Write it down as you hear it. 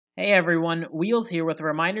Hey everyone, Wheels here with a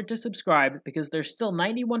reminder to subscribe because there's still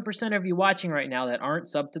 91% of you watching right now that aren't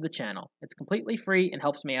subbed to the channel. It's completely free and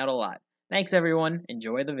helps me out a lot. Thanks everyone,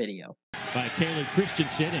 enjoy the video. By Caleb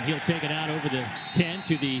Christensen, and he'll take it out over the 10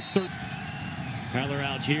 to the 3rd. Tyler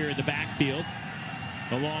Algier in the backfield,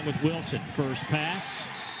 along with Wilson. First pass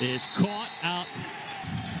is caught out.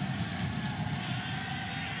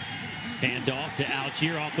 Handoff to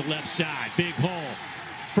Algier off the left side. Big hole.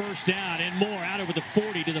 First down and more out over the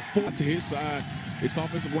 40 to the 4. To his side, his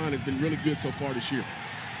offensive line has been really good so far this year.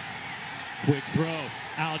 Quick throw.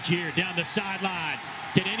 Algier down the sideline.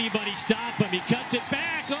 Can anybody stop him? He cuts it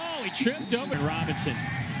back. Oh, he tripped over. Robinson,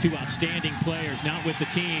 two outstanding players, not with the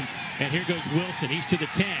team. And here goes Wilson. He's to the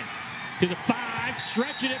 10, to the 5,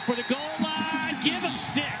 stretching it for the goal line. Give him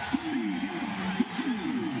 6.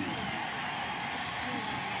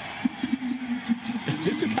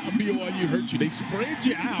 This is how BYU hurt you. They spread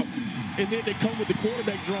you out, and then they come with the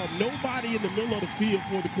quarterback draw. Nobody in the middle of the field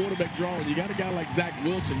for the quarterback draw. And you got a guy like Zach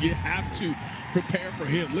Wilson. You have to prepare for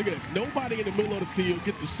him. Look at this. Nobody in the middle of the field.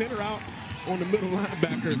 Get the center out on the middle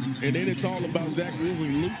linebacker, and then it's all about Zach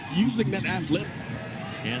Wilson using that athletic.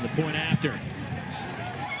 And the point after.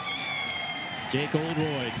 Jake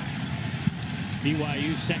Oldroyd.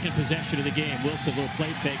 BYU's second possession of the game. Wilson, little play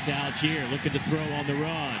fake to Algier. Looking to throw on the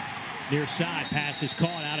run. Near side, pass is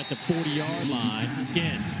caught out at the 40-yard line.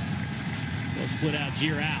 Again, they'll split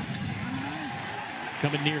Algier out.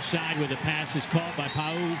 Coming near side with a pass is caught by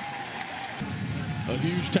Pau. A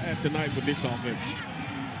huge task tonight with this offense.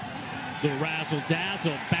 The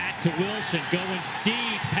razzle-dazzle back to Wilson. Going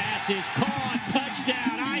deep. Pass is caught.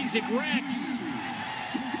 Touchdown, Isaac Rex.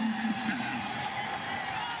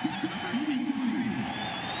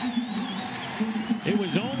 It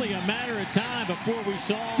was only a matter of time before we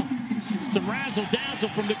saw some razzle-dazzle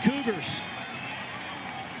from the Cougars.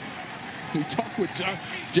 We talked with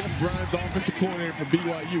Jeff Grimes, offensive coordinator for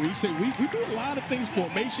BYU. He said, we do a lot of things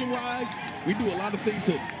formation-wise. We do a lot of things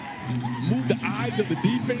to move the eyes of the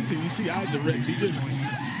defense, and you see Isaac Rex. He just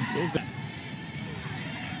goes that.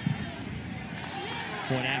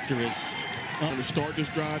 Point after is on to start this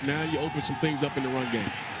drive. Now you open some things up in the run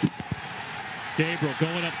game. Gabriel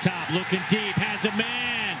going up top, looking deep, has a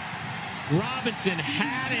man. Robinson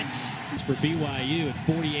had it. It's for BYU at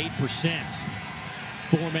 48%.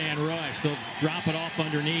 Four-man rush. They'll drop it off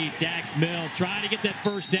underneath. Dax Mill trying to get that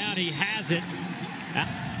first down. He has it.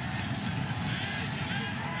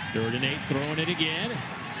 3rd and 8, throwing it again.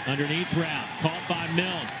 Underneath route. Caught by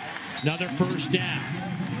Mill. Another first down.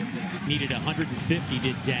 Needed 150,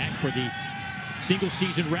 did Dak, for the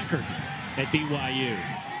single-season record at BYU.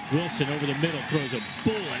 Wilson over the middle throws a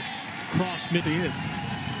bullet across mid-end.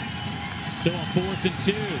 So on 4th and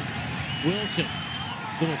 2, Wilson,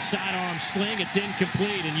 little sidearm sling, it's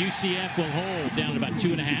incomplete, and UCF will hold down to about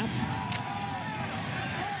 2.5.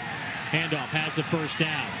 Handoff has the first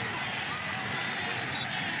down.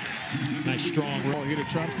 Nice strong roll here to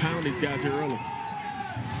try to pound these guys here early.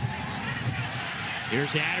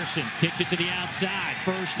 Here's Anderson, kicks it to the outside.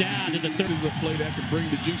 First down to the 3rd. This is a play that can bring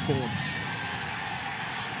the juice for him.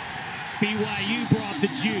 BYU brought the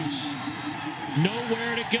juice.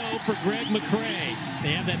 Nowhere to go for Greg McCray.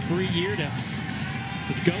 They have that free year to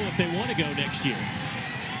go if they want to go next year.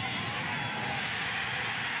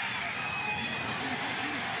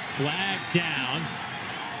 Flag down.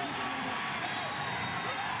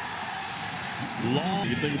 Long.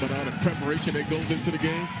 You think about all the preparation that goes into the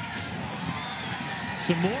game.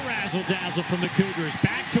 Some more razzle-dazzle from the Cougars.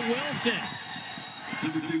 Back to Wilson.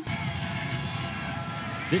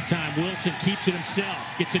 This time Wilson keeps it himself.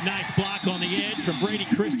 Gets a nice block on the edge from Brady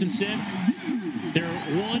Christensen. Their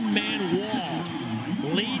one-man wall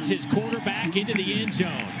leads his quarterback into the end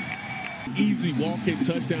zone. Easy walk-in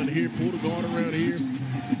touchdown here. Pull the guard around here.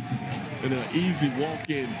 And an easy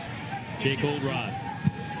walk-in. Jake Oldroyd.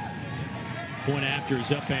 Point after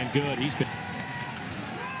is up and good.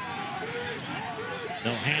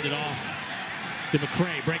 They'll hand it off to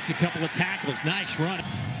McCray. Breaks a couple of tackles. Nice run.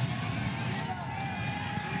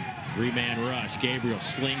 3-man rush. Gabriel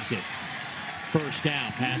slings it. First down.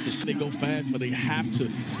 Passes. They go fast, but they have to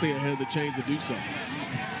stay ahead of the chains to do so.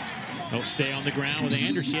 They'll stay on the ground with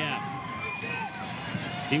Anderson.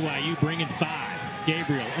 BYU bringing 5.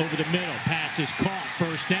 Gabriel over the middle. Pass is caught.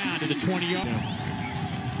 First down to the 20-yard.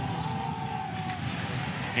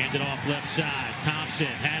 Hand it off left side. Thompson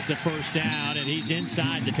has the first down, and he's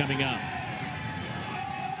inside the coming up.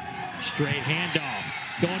 Straight handoff.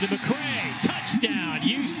 Going to McCray. Touchdown,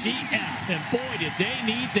 UCF. And boy, did they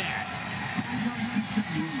need that.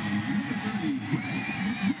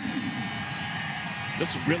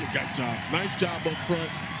 That's a really good job. Nice job up front.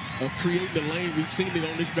 of creating the lane. We've seen it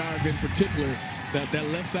on this drive in particular, that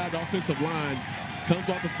left side offensive line comes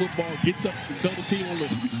off the football, gets up, double team on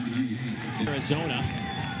the Arizona.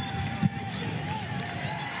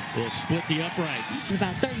 Will split the uprights. It's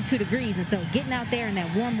about 32 degrees, and so getting out there in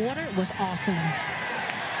that warm water was awesome.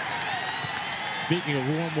 Speaking of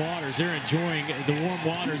warm waters, they're enjoying the warm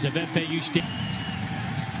waters of FAU State.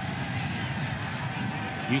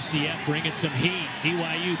 UCF bringing some heat.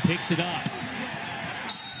 BYU picks it up.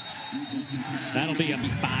 That'll be a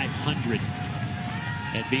 500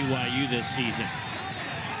 at BYU this season.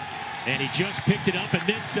 And he just picked it up and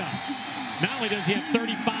then some. Not only does he have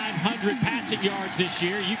 3,500 passing yards this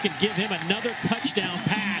year, you can give him another touchdown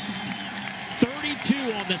pass.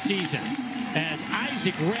 32 on the season as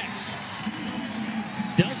Isaac Rex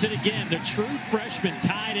does it again, the true freshman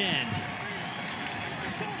tight end.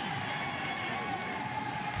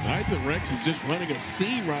 Isaac Rex is just running a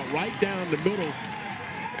seam route right down the middle,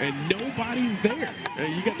 and nobody's there.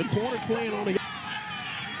 And you got the corner playing on the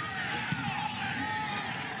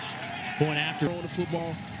going after on the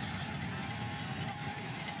football.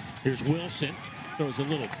 Here's Wilson, throws a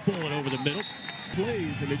little bullet over the middle.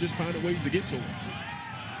 Plays, and they just find ways to get to him.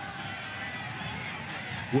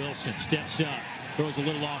 Wilson steps up, throws a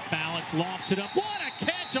little off balance, lofts it up. What a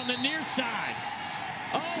catch on the near side.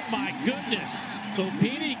 Oh my goodness.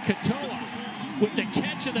 Lopini Katoa with the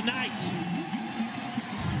catch of the night.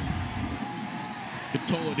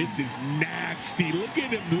 Katoa, this is nasty. Look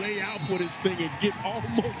at him lay out for this thing and get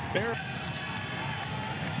almost there.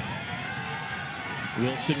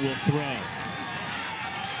 Wilson will throw.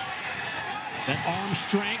 That arm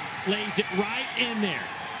strength lays it right in there.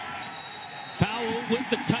 Powell with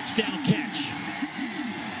the touchdown catch.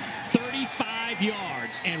 35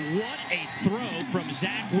 yards, and what a throw from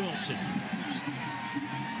Zach Wilson.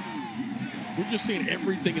 We're just seeing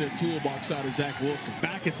everything in the toolbox out of Zach Wilson.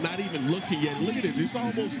 Back is not even looking yet. Look at this. It's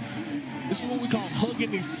almost, this is what we call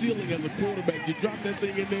hugging the ceiling as a quarterback. You drop that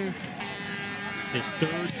thing in there. His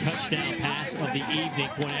third touchdown pass of the evening.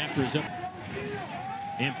 Point after is up.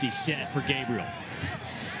 Empty set for Gabriel.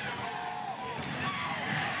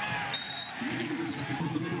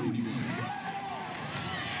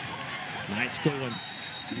 Knights going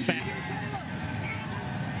fast.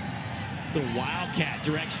 The Wildcat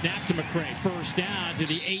direct snap to McCray. First down to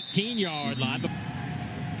the 18-yard line.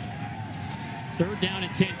 Third down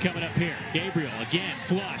and 10 coming up here. Gabriel again,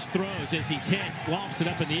 flush, throws as he's hit, lofts it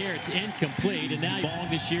up in the air. It's incomplete, and now the ball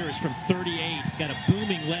this year is from 38. Got a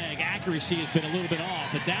booming leg. Accuracy has been a little bit off,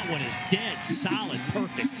 but that one is dead solid,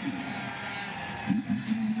 perfect.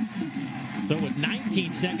 So with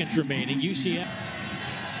 19 seconds remaining, UCF.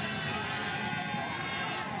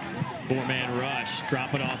 Four-man rush,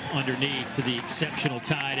 drop it off underneath to the exceptional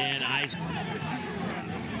tight end, Isaac.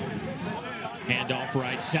 Handoff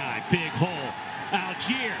right side, big hole.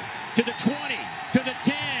 Algier to the 20, to the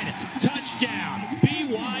 10, touchdown,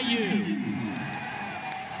 BYU.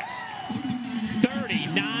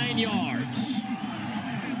 39 yards.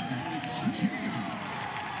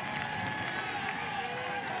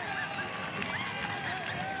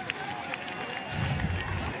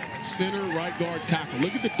 Center, right guard, tackle.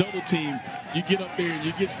 Look at the double team. You get up there and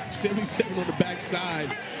you get 77 on the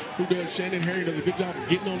backside. Who does? Shannon Harry does a good job of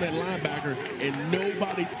getting on that linebacker, and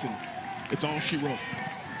nobody. It's all she wrote.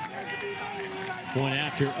 One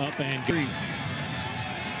after, up and green.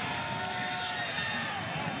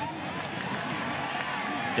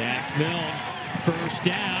 Dax Milne, first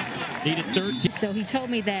down, needed 13. So he told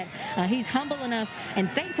me that he's humble enough and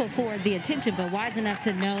thankful for the attention, but wise enough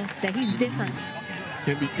to know that he's different.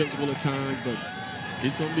 Can be physical at times, but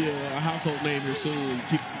he's going to be a household name here soon.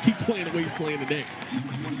 Keep playing the way he's playing today.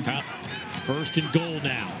 Top, first and goal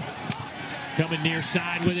now. Coming near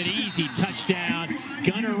side with an easy touchdown,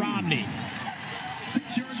 Gunnar Romney.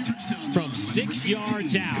 From 6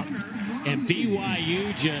 yards out, and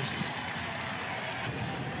BYU just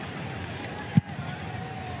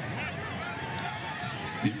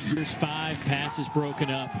there's 5 passes broken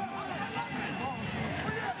up.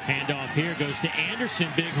 Handoff here goes to Anderson,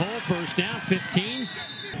 big hole, first down, 15.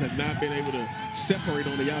 Have not been able to separate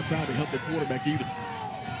on the outside to help the quarterback either.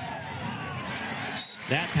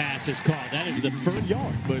 That pass is caught. That is the first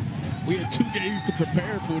yard, but we had 2 games to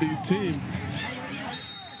prepare for these teams.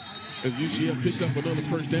 As UCF picks up another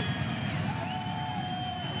first down.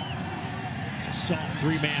 Soft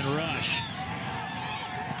 3-man rush.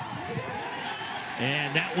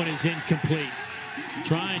 And that one is incomplete.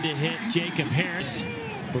 Trying to hit Jacob Harris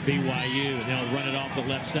for BYU, and they'll run it off the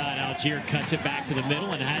left side. Algier cuts it back to the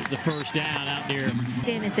middle and has the first down out near.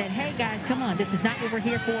 And said, hey guys, come on, this is not what we're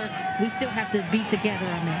here for. We still have to be together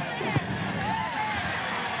on this.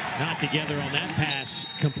 Not together on that pass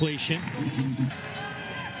completion.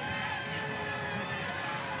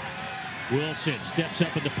 Wilson steps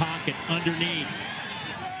up in the pocket underneath.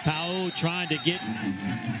 Pau trying to get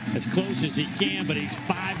as close as he can, but he's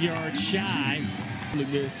 5 yards shy.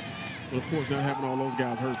 Miss, but of course, not having all those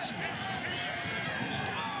guys hurts.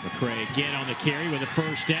 McCray again on the carry with a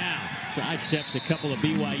first down. Sidesteps a couple of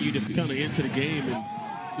BYU to kind of into the game and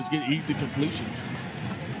just get easy completions.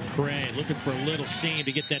 McCray looking for a little seam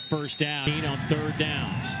to get that first down on third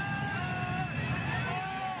downs.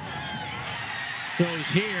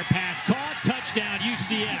 Throws here, pass caught, touchdown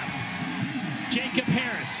UCF. Jacob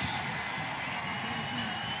Harris,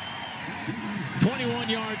 21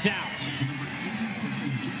 yards out.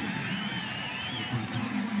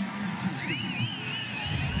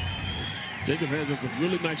 Jacob Harris does a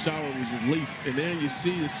really nice job on his release, and then you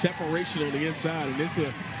see the separation on the inside, and it's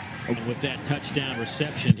and with that touchdown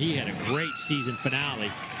reception, he had a great season finale.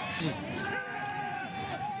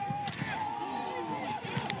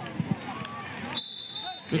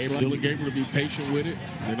 Dylan Gabriel to be patient with it,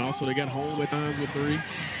 and also they got home at times with 3.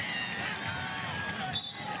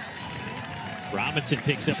 Robinson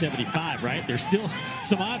picks up 75, right? There's still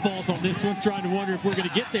some eyeballs on this one trying to wonder if we're going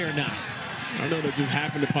to get there or not. I know that just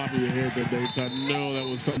happened to pop in your head that day, so I know that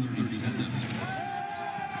was something.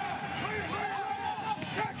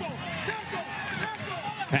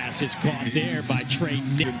 Pass is caught there by Trey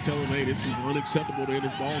Nick. And tell him, hey, this is unacceptable to end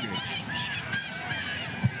this ball game.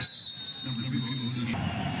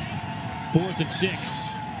 4th and 6.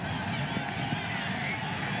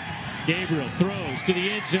 Gabriel throws to the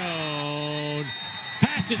end zone.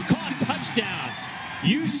 Pass is caught, touchdown.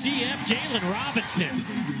 UCF Jalen Robinson.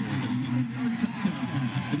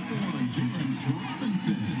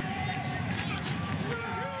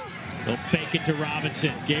 They'll fake it to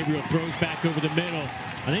Robinson. Gabriel throws back over the middle.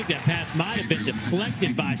 I think that pass might have been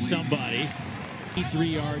deflected by somebody. 3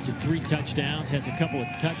 yards and 3 touchdowns. Has a couple of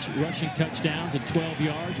rushing touchdowns and 12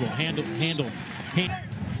 yards. Will handle.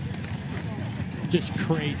 Just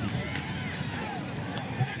crazy.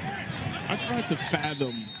 I try to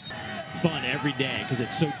fathom fun every day because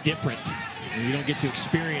it's so different. And you don't get to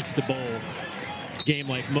experience the bowl game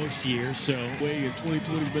like most years. So way in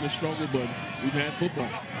 2020 has been a struggle, but we've had football.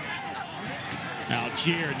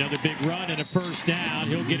 Algier, another big run and a first down.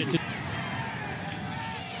 He'll get it to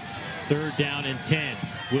 3rd down and 10.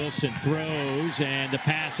 Wilson throws, and the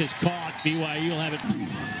pass is caught. BYU will have it.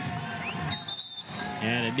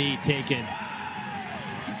 And a knee taken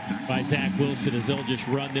by Zach Wilson as they'll just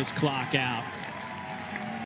run this clock out.